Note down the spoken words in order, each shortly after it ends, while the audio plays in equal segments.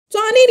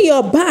Turning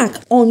your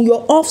back on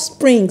your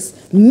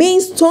offsprings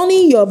means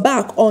turning your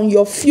back on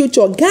your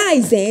future.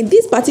 Guys,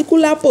 this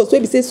particular post wey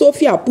be say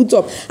Sophia put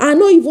up, I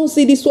no even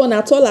see this one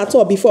at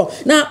all before.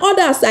 Now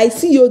others I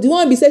see the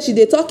one be say she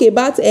dey talk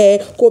about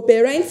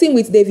co-parenting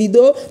with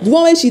Davido, the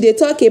one wey she dey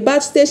talk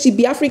about say she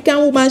be African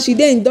woman, she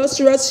dey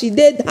industrious, she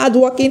dey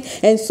hardworking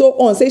and so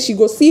on. Say she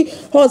go see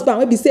husband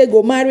wey be say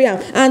go marry am,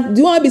 and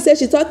the one wey be say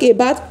she talk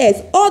about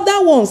earth.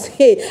 Other ones,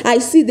 hey, I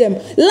see them.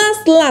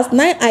 Last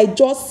night I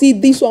just see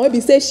this one wey be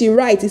say she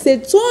write. He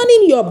said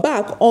turning your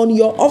back on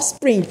your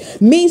offspring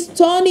means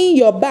turning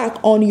your back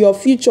on your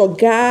future.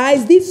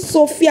 Guys, this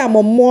Sophia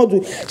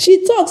Momodu,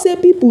 she talk say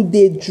people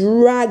dey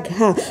drag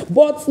her,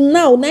 but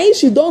now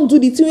she don't do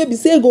the thing wey be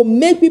say go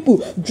make people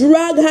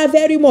drag her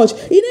very much.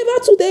 E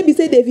never too dey be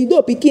say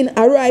Davido pikin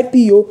RIP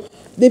o.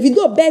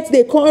 Davido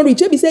birthday come reach,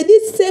 wey be say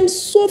this same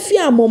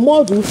Sophia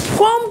Momodu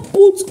come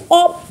put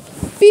up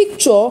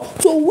picture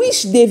to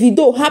wish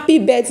Davido happy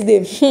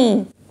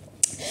birthday.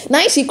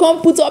 Now she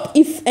come put up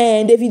if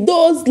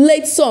Davido's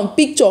late son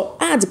picture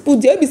and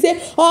put there. We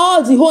say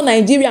all the whole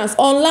Nigerians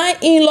online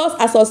in-laws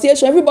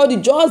association, everybody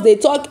just they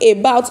talk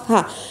about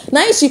her.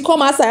 Now she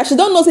come outside, she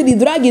don't know say the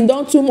dragging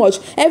done too much.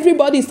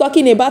 Everybody is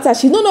talking about her.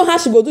 She don't know how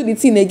she go do the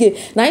thing again.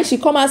 Now she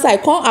come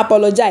outside, come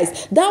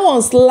apologize. That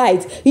one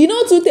slide.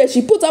 Today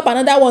she put up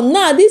another one.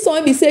 Now this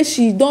one be say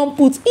she don't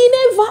put. E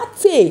never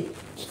take.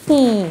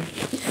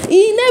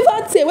 E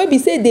never take. When we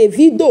say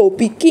Davido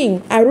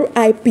pikin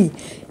RIP.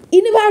 E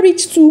never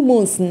reach 2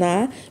 months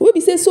now. Wey be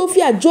say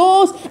Sophia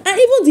just, and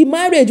even the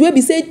marriage wey be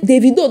say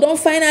Davido don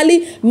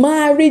finally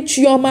marry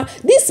Chioma.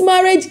 This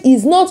marriage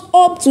is not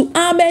up to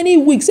how many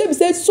weeks. Wey be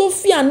say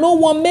Sophia no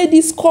wan make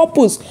these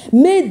couples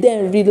make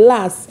them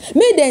relax,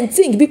 make them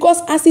think,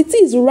 because as it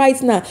is right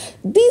now,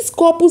 these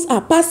couples are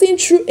passing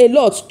through a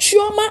lot.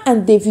 Chioma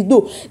and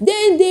Davido,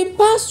 then they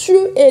pass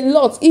through a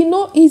lot. E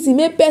no easy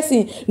make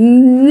person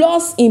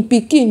lost in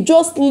pikin,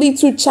 just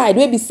little child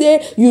wey be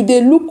say you dey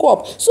look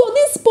up. So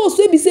this post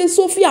wey be say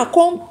Sophia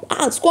come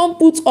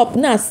put up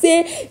now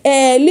say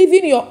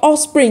living your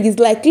offspring is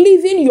like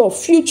living your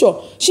future.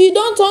 She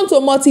don't turn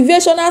to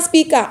motivational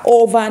speaker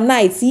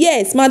overnight.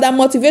 Yes, madam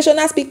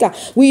motivational speaker,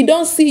 we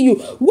don't see you.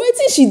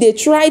 Wetin she dey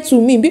try to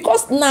mean,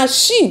 because now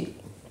she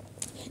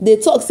they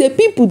talk say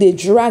people they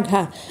drag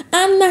her,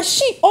 and now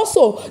she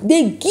also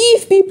they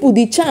give people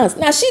the chance.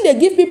 Now she they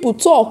give people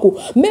talk,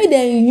 make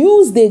them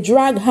use they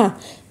drag her.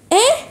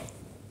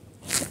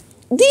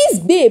 This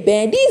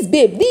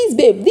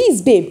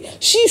babe,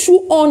 she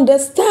should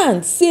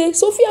understand. Say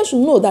Sophia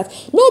should know that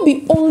not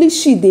be only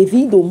she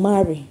Davido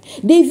marry.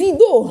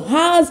 Davido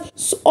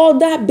has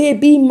other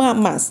baby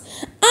mamas.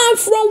 And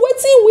from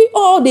wetin we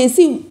all they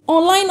see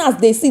online, as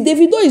they see,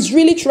 Davido is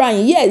really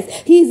trying.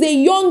 Yes, he's a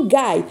young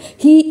guy.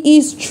 He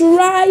is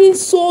trying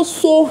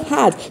so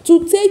hard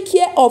to take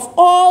care of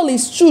all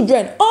his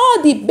children,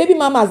 all the baby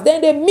mamas. Then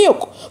they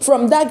milk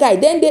from that guy.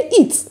 Then they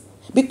eat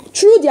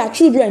through their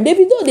children.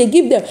 Davido they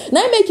give them.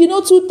 Now make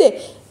today.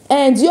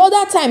 And the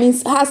other time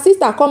is her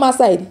sister come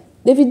outside.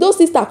 Davido's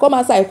sister come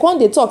outside. Come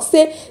they talk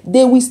say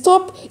they will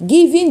stop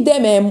giving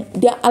them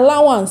their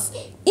allowance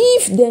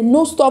if they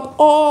no stop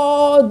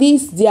all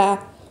these their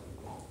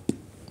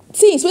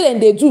things wey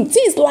they do.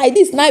 Things like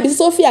this now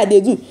Sophia they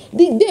do.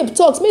 They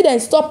talks make them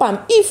stop them.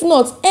 If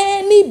not,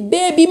 any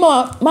baby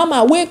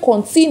mama will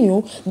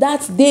continue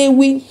that they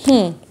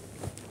will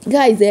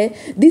guys,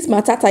 this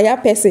matter tire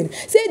person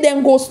say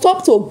them go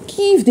stop to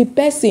give the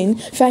person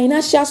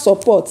financial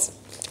support,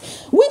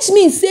 which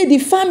means say the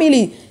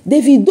family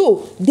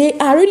Davido they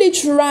are really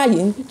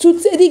trying to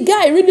say the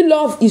guy really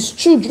love his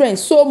children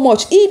so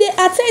much. He they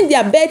attend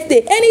their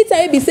birthday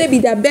anytime be say be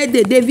their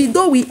birthday.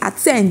 Davido we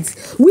attend.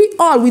 We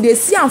all we they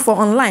see am for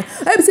online.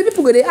 Maybe say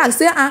people go they ask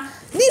say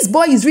this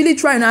boy is really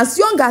trying. As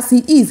young as he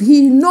is,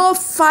 he know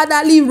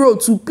fatherly role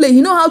to play.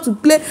 He know how to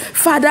play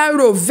father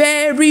role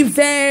very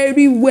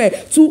well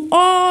to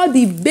all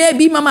the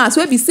baby mamas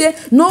wey be say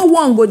no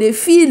one go dey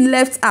feel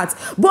left out.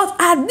 But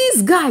as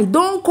this guy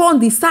don't come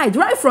decide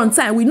right from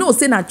time, we know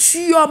say na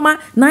Chioma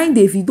na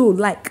Davido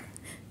like.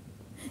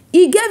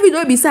 He get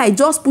video beside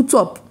just put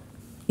up.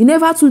 He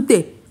never too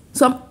take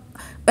some.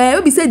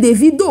 We be say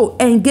Davido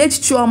engage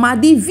Chioma.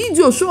 The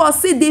video show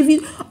us say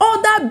David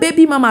other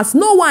baby mamas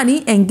no one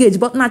he engage,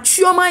 but na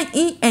Chioma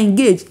he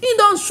engage. He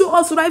don't show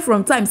us right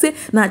from time say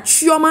na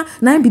Chioma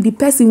na be the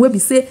person we be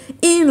say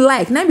in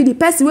like, na be the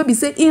person we be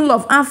say in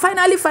love. And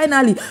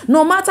finally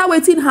no matter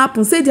wetin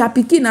happen, say their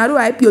pikin na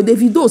RIP,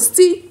 Davido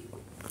still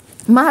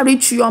marry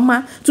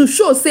Chioma to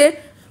show say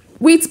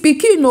with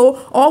pikin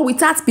or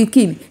without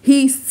pikin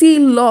he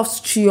still loves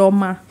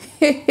Chioma.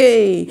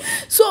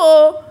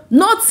 So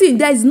nothing,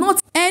 there is not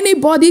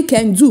anybody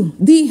can do.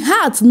 The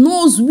heart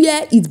knows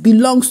where it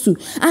belongs to,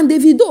 and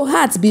Davido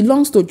heart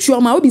belongs to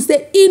Chioma. We be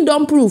say in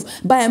don't prove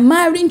by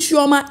marrying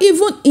Chioma,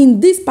 even in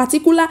this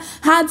particular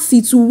hard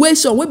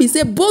situation. We be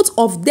say both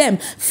of them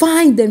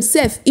find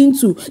themselves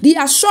into the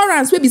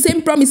assurance. We be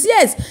saying promise.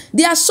 Yes,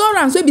 the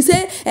assurance. We be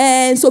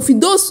say Sophia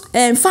those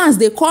fans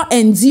they call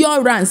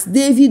endurance.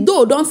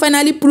 Davido don't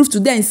finally prove to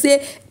them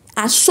say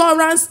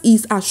assurance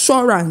is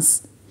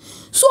assurance.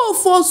 So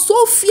for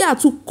Sophia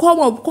to come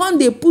up, come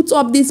they put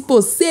up this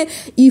post, say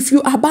if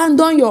you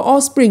abandon your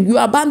offspring, you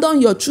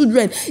abandon your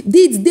children.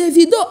 Did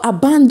Davido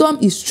abandon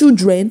his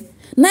children?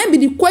 Now be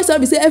the question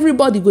we say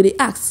everybody go they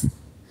ask.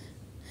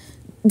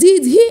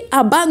 Did he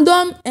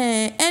abandon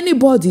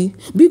anybody?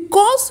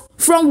 Because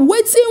from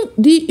waiting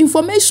the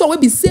information wey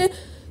be say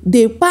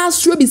they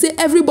pass through, be say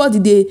everybody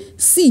they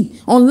see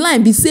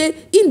online, be say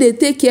in they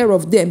take care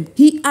of them.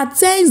 He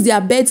attends their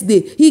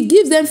birthday. He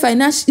gives them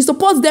financial. He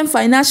supports them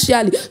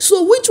financially.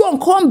 So which one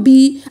can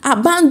be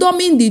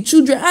abandoning the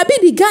children? I be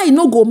the guy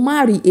no go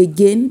marry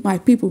again, my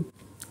people.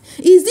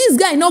 Is this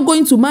guy not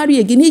going to marry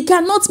again? He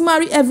cannot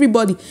marry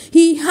everybody.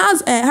 He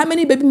has how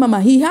many baby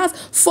mama? He has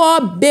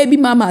 4 baby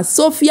mamas: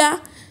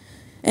 Sophia,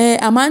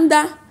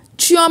 Amanda,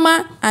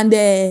 Chioma, and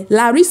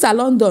Larissa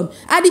London.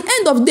 At the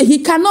end of the day, he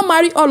cannot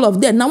marry all of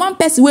them. Now one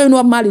person will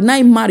not marry, now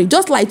he marry.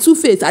 Just like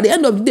Two-Face. At the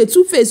end of the day,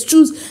 Two-Face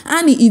choose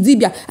Annie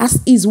Idibia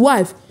as his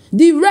wife.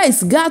 The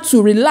rest got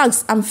to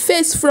relax and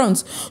face front.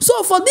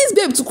 So for this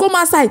babe to come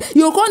outside,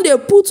 you can they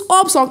put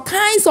up some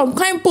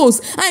kind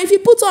posts. And if you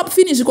put up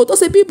finish, you go to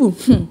say people,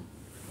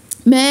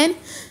 man,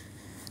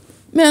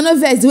 no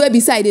vex the way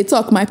beside they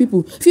talk, my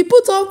people. If you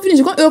put up finish,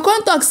 you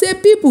can't talk, say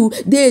people,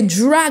 they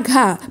drag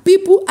her.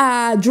 People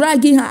are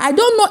dragging her. I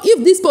don't know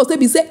if this post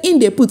be say in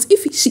they put,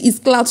 if she is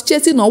clout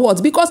chasing or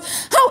what. Because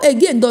how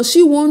again does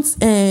she want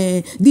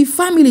the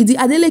family, the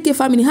Adeleke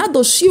family, how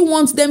does she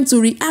want them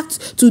to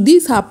react to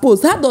this her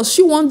post? How does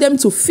she want them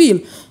to feel?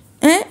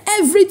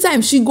 Every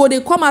time she go,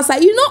 they come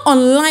outside. You know,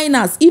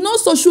 onliners, you know,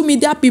 social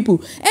media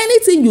people,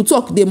 anything you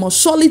talk, they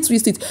must surely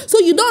twist it. So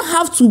you don't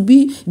have to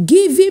be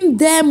giving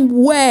them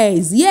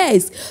words.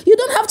 Yes, you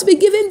don't have to be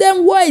giving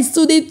them words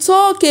so they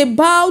talk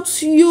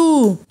about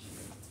you.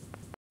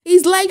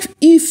 It's like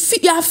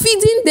if you are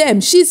feeding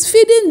them, she's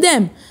feeding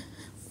them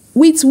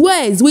with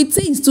words, with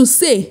things to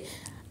say.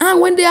 And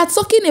when they are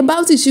talking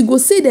about it, she go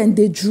say then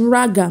they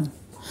drag them.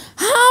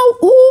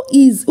 Who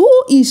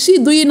is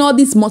she doing all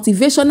this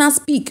motivational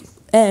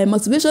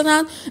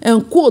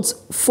quotes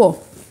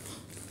for?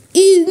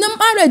 Is the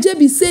marriage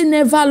be say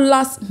never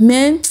last,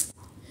 man?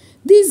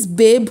 This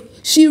babe,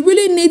 she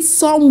really needs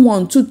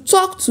someone to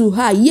talk to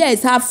her.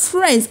 Yes, her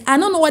friends. I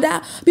don't know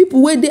whether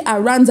people where they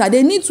around her,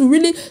 they need to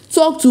really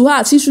talk to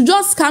her. She should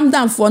just calm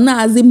down for now,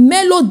 as a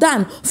mellow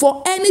down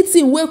for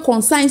anything where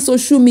concern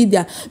social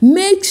media.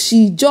 Make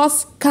she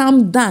just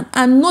calm down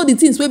and know the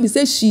things where we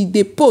say she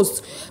they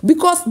post.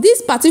 Because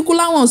these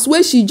particular ones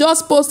where she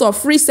just post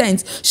of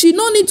recent, she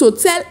no need to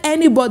tell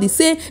anybody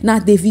say na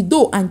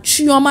Davido and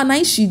Chioma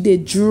na she they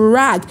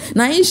drag,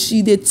 na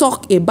she they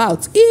talk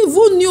about.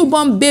 Even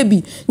newborn baby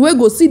we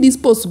go see this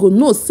post go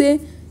know say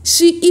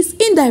she is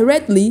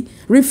indirectly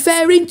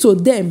referring to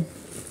them.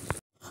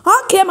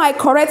 Okay, my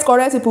correct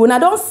people. Now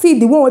don't see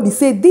the one where they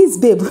say this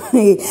babe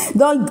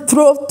don't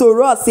throw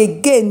to us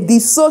again the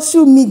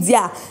social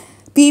media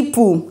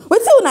people.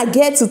 Wetin una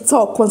get to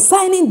talk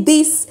concerning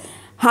this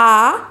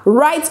her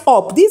write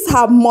up, this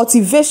her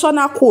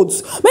motivational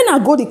quotes? When I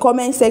go the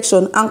comment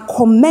section and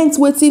comment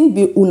wetin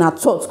be una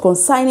thoughts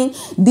concerning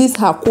this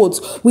her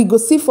quotes. We go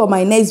see for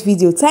my next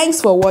video.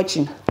 Thanks for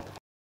watching.